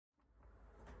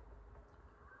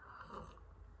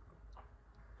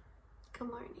Good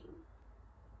morning.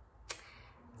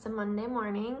 It's a Monday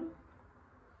morning.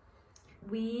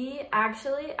 We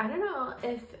actually, I don't know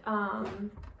if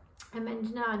I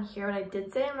mentioned it on here, but I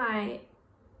did say in my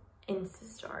Insta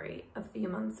story a few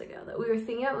months ago that we were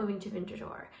thinking about moving to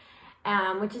Winterthur,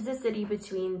 which is a city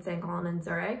between St. Gallen and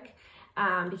Zurich,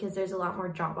 because there's a lot more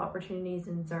job opportunities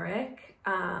in Zurich.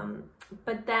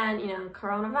 But then, you know,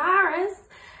 coronavirus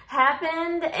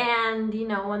happened, and, you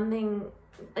know, one thing,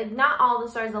 like, not all the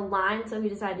stars aligned, so we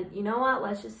decided, you know what,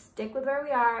 let's just stick with where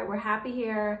we are. We're happy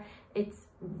here. It's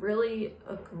really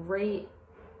a great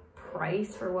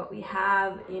price for what we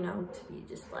have, you know, to be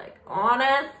just like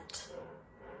honest.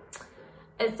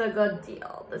 It's a good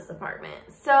deal, this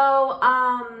apartment. So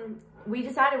we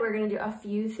decided we're gonna do a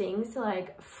few things to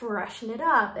like freshen it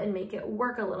up and make it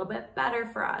work a little bit better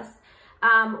for us.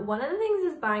 One of the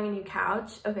things is buying a new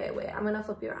couch. Okay, wait, I'm gonna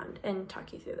flip you around and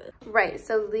talk you through this. Right,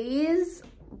 so these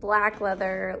black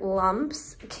leather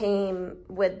lumps came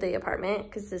with the apartment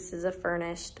because this is a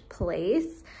furnished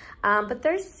place. But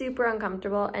they're super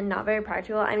uncomfortable and not very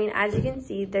practical. I mean, as you can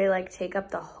see, they like take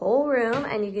up the whole room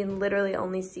and you can literally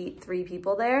only seat 3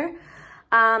 people there.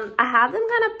 I have them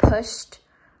kind of pushed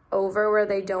over where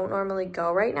they don't normally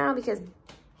go right now because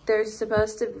they're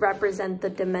supposed to represent the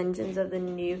dimensions of the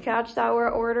new couch that we're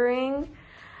ordering.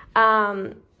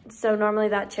 So normally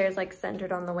that chair is like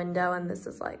centered on the window and this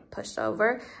is like pushed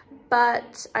over.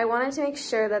 But I wanted to make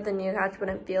sure that the new couch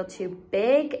wouldn't feel too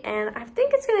big, and I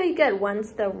think it's gonna be good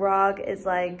once the rug is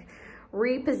like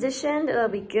repositioned. It'll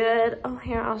be good. Oh,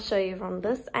 here, I'll show you from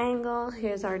this angle.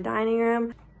 Here's our dining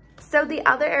room. So the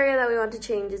other area that we want to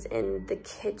change is in the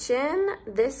kitchen.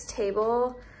 This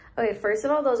table, okay, first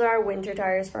of all, those are our winter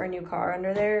tires for our new car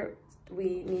under there.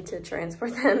 We need to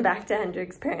transport them back to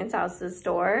Hendrik's parents' house to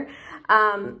store.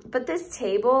 But this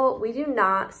table, we do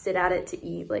not sit at it to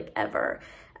eat like ever.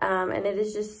 And it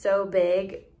is just so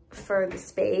big for the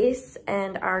space,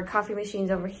 and our coffee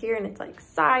machine's over here and it's like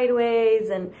sideways,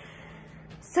 and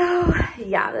so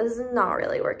yeah, this is not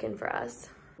really working for us.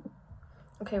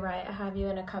 Okay, right, I have you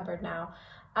in a cupboard now.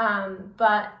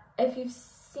 But if you've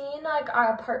seen like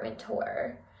our apartment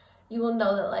tour, you will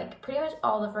know that like pretty much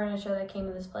all the furniture that came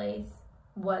to this place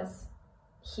was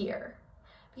here,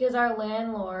 because our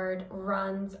landlord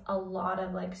runs a lot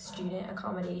of like student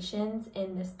accommodations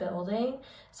in this building.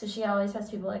 So she always has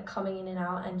people like coming in and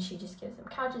out, and she just gives them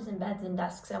couches and beds and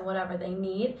desks and whatever they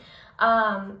need.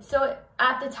 So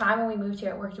at the time when we moved here,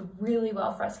 it worked really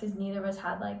well for us because neither of us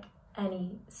had like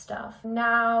any stuff.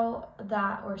 Now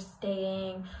that we're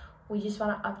staying, we just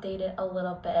want to update it a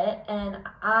little bit. And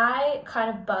I kind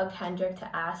of bugged Hendrik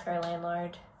to ask our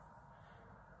landlord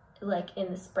like in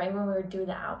the spring when we were doing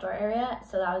the outdoor area.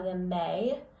 So that was in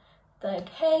May. Like,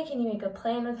 hey, can you make a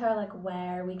plan with her, like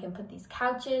where we can put these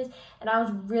couches? And I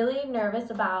was really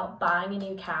nervous about buying a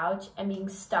new couch and being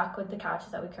stuck with the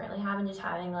couches that we currently have and just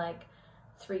having like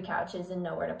 3 couches and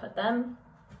nowhere to put them.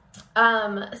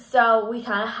 So we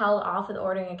kind of held off with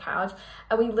ordering a couch,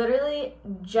 and we literally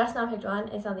just now picked one.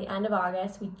 It's on the end of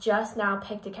August. We just now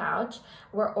picked a couch.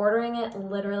 We're ordering it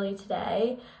literally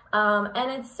today.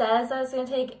 And it says that it's going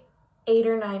to take 8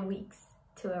 or 9 weeks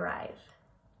to arrive.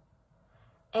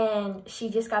 And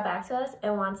she just got back to us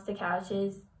and wants the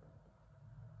couches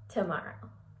tomorrow.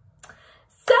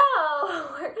 So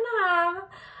we're gonna have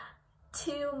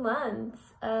 2 months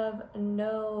of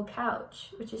no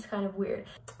couch, which is kind of weird.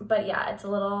 But yeah, it's a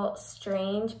little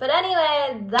strange. But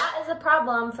anyway, that is a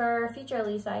problem for future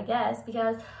Elise, I guess,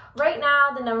 because right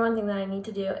now the #1 thing that I need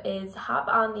to do is hop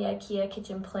on the Ikea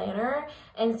kitchen planner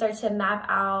and start to map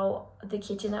out the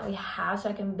kitchen that we have so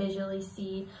I can visually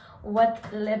see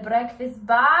what le breakfast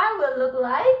bar will look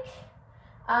like.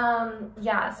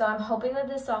 Yeah, so I'm hoping that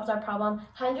this solves our problem.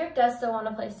 Hendrik does still want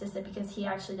a place to sit because he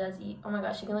actually does eat. Oh my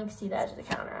gosh, you can like see the edge of the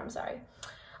counter, I'm sorry.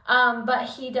 But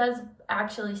he does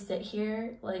actually sit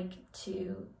here like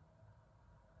to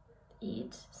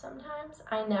eat sometimes.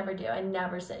 I never do. I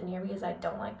never sit in here because I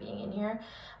don't like being in here.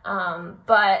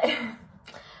 But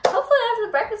hopefully after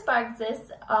the breakfast bar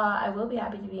exists, I will be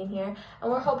happy to be in here.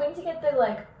 And we're hoping to get the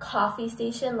like coffee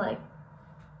station like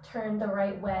turned the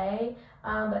right way.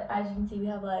 But as you can see, we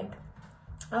have like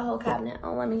a whole cabinet.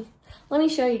 Oh, let me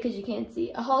show you because you can't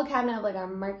see. A whole cabinet of like our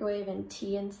microwave and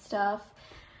tea and stuff.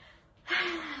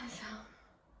 So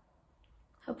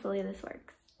hopefully this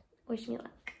works. Wish me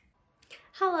luck.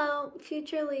 Hello,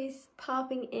 future Elise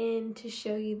popping in to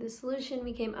show you the solution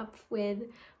we came up with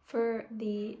for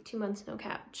the 2 months no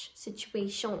couch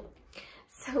situation.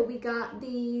 So we got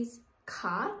these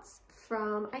cots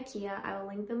from Ikea. I will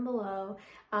link them below,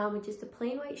 which is the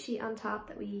plain white sheet on top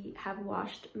that we have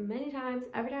washed many times.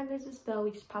 Every time there's a spill,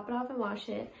 we just pop it off and wash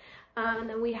it. And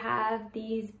then we have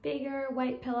these bigger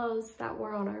white pillows that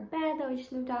were on our bed that we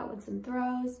just moved out with some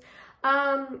throws.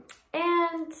 And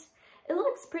it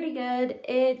looks pretty good.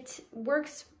 It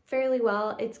works fairly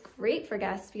well. It's great for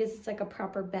guests because it's like a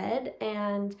proper bed.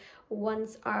 And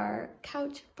once our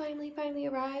couch finally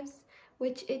arrives,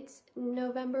 which it's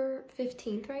November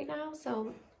 15th right now,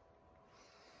 so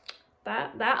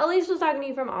that Elise was talking to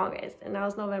you from August, and now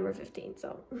it's November 15th,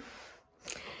 so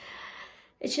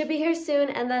it should be here soon.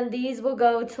 And then these will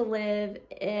go to live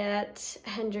at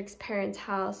Hendrik's parents'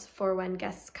 house for when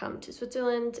guests come to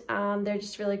Switzerland. They're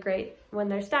just really great. When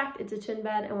they're stacked, it's a twin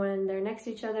bed, and when they're next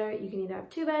to each other, you can either have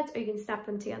two beds or you can stack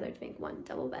them together to make one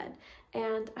double bed.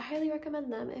 And I highly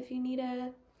recommend them if you need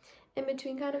a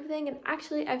in-between kind of thing. And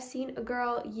actually, I've seen a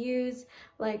girl use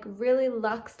like really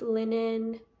luxe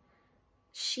linen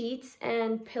sheets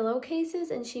and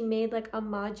pillowcases, and she made like a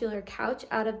modular couch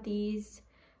out of these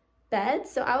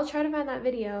beds. So I will try to find that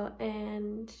video.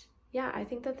 And yeah, I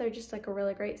think that they're just like a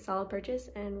really great solid purchase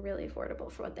and really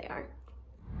affordable for what they are.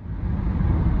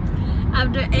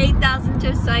 After 8,000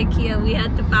 trips to Ikea, we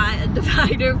had to buy a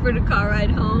divider for the car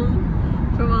ride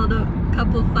home from all the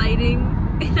couple fighting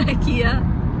in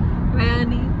Ikea. Right,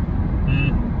 honey?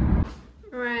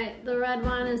 Right, the red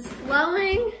wine is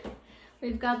flowing.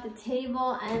 We've got the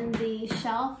table and the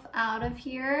shelf out of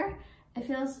here. It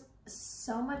feels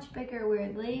so much bigger,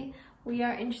 weirdly. We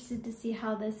are interested to see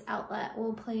how this outlet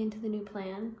will play into the new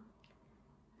plan.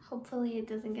 Hopefully it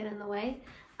doesn't get in the way.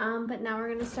 But now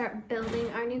we're gonna start building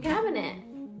our new cabinet.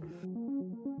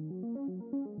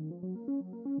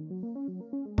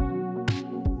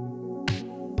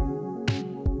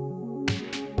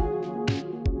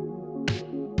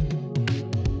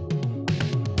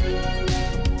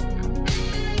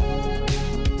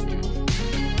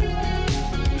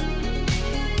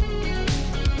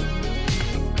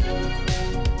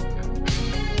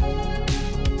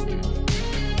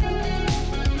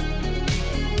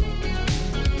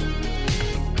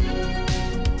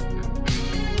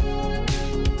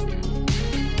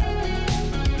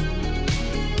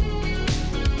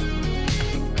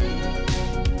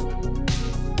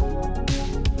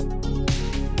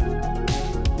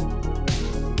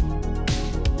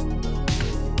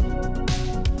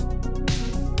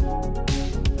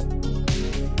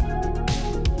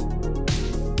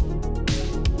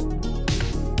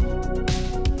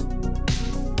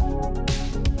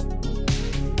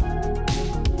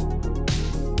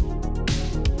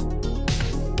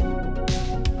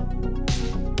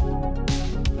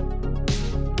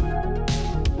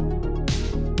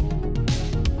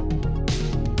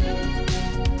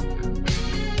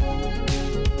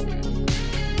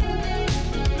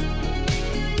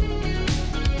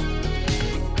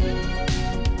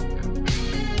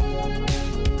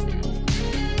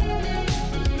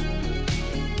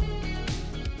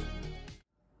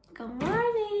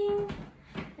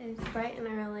 Bright and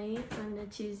early on a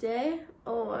Tuesday.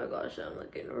 Oh my gosh, I'm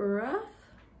looking rough.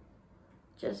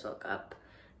 Just woke up.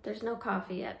 There's no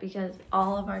coffee yet because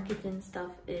all of our kitchen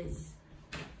stuff is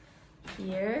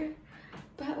here.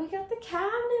 But we got the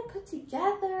cabinet put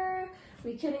together.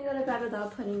 We couldn't go to bed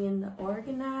without putting in the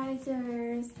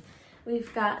organizers.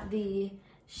 We've got the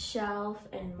shelf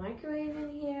and microwave in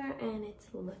here, and it's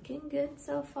looking good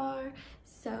so far.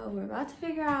 So we're about to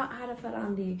figure out how to put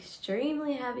on the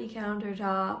extremely heavy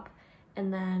countertop,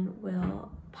 and then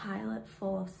we'll pile it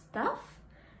full of stuff,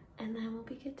 and then we'll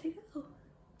be good to go.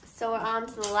 So we're on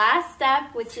to the last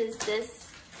step, which is this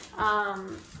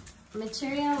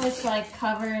material which like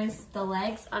covers the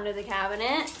legs under the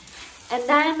cabinet. And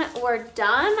then we're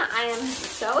done. I am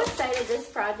so excited. This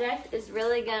project is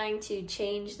really going to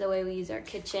change the way we use our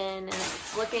kitchen, and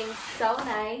it's looking so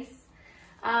nice.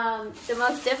 The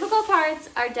most difficult parts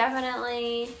are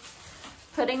definitely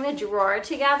putting the drawer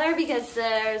together, because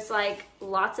there's like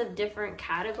lots of different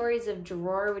categories of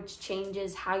drawer, which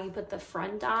changes how you put the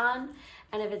front on.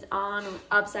 And if it's on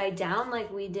upside down,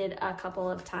 like we did a couple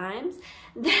of times,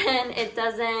 then it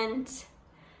doesn't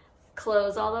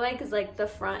close all the way, because like the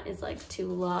front is like too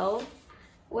low.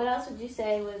 What else would you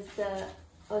say was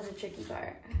the tricky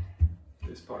part?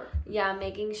 This part. Yeah,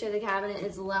 making sure the cabinet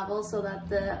is level so that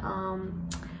the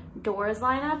doors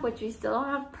line up, which we still don't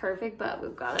have perfect, but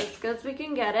we've got as good as we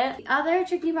can get it. The other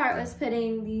tricky part was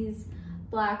putting these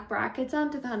black brackets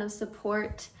on to kind of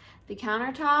support the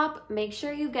countertop. Make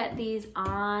sure you get these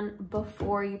on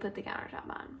before you put the countertop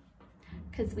on,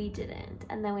 because we didn't,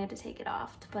 and then we had to take it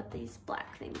off to put these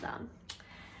black things on.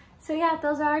 So yeah,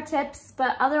 those are our tips,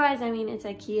 but otherwise, I mean, it's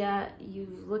Ikea. You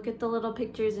look at the little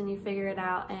pictures and you figure it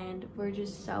out, and we're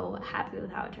just so happy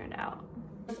with how it turned out.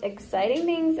 Exciting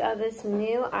things of this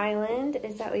new island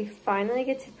is that we finally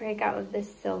get to break out with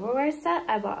this silverware set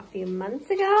I bought a few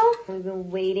months ago. We've been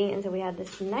waiting until we had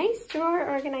this nice drawer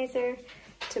organizer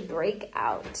to break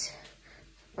out.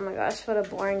 Oh my gosh, what a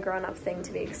boring grown-up thing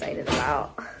to be excited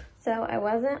about. So I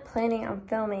wasn't planning on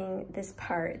filming this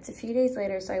part. It's a few days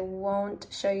later, so I won't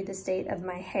show you the state of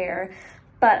my hair,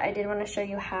 but I did want to show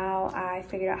you how I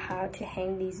figured out how to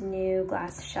hang these new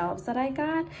glass shelves that I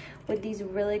got with these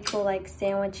really cool like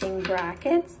sandwiching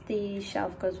brackets. The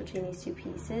shelf goes between these two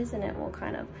pieces and it will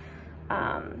kind of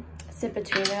sit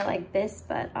between there like this,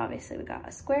 but obviously we got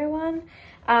a square one.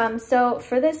 So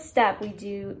for this step, we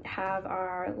do have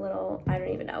our little, I don't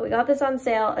even know, we got this on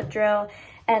sale, a drill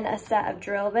and a set of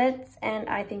drill bits, and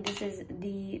I think this is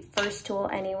the first tool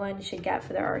anyone should get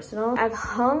for their arsenal. I've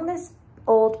hung this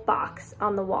old box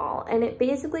on the wall, and it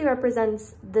basically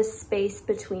represents the space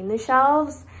between the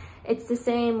shelves. It's the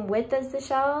same width as the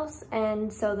shelves,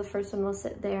 and so the first one will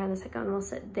sit there and the second one will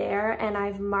sit there, and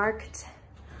I've marked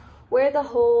where the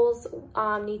holes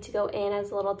need to go in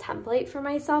as a little template for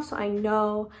myself, so I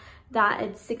know that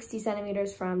it's 60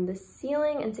 centimeters from the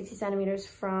ceiling and 60 centimeters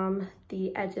from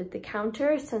the edge of the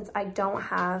counter, since I don't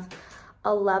have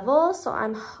a level. So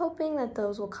I'm hoping that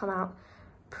those will come out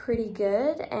pretty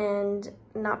good and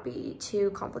not be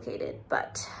too complicated,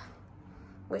 but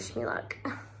wish me luck.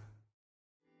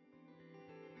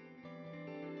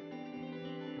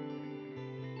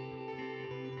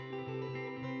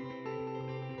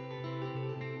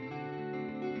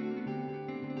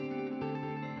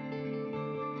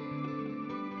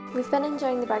 We've been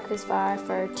enjoying the breakfast bar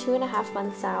for 2.5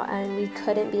 months now, and we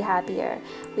couldn't be happier.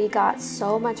 We got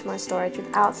so much more storage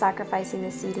without sacrificing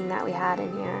the seating that we had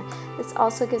in here. This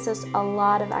also gives us a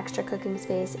lot of extra cooking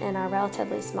space in our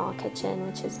relatively small kitchen,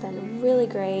 which has been really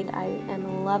great. I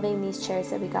am loving these chairs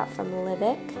that we got from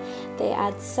Livic. They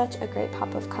add such a great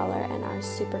pop of color and are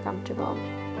super comfortable.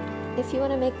 If you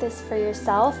want to make this for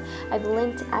yourself, I've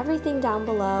linked everything down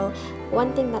below.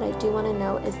 One thing that I do want to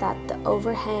note is that the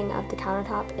overhang of the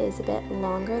countertop is a bit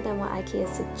longer than what Ikea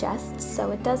suggests,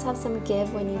 so it does have some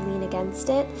give when you lean against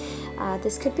it.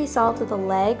 This could be solved with a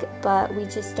leg, but we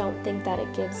just don't think that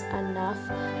it gives enough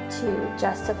to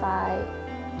justify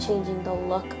changing the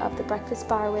look of the breakfast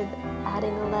bar with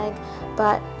adding a leg.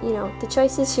 But you know, the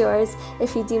choice is yours.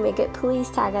 If you do make it,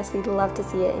 please tag us. We'd love to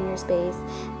see it in your space.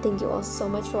 Thank you all so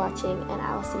much for watching, and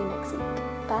I will see you next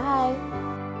week. Bye.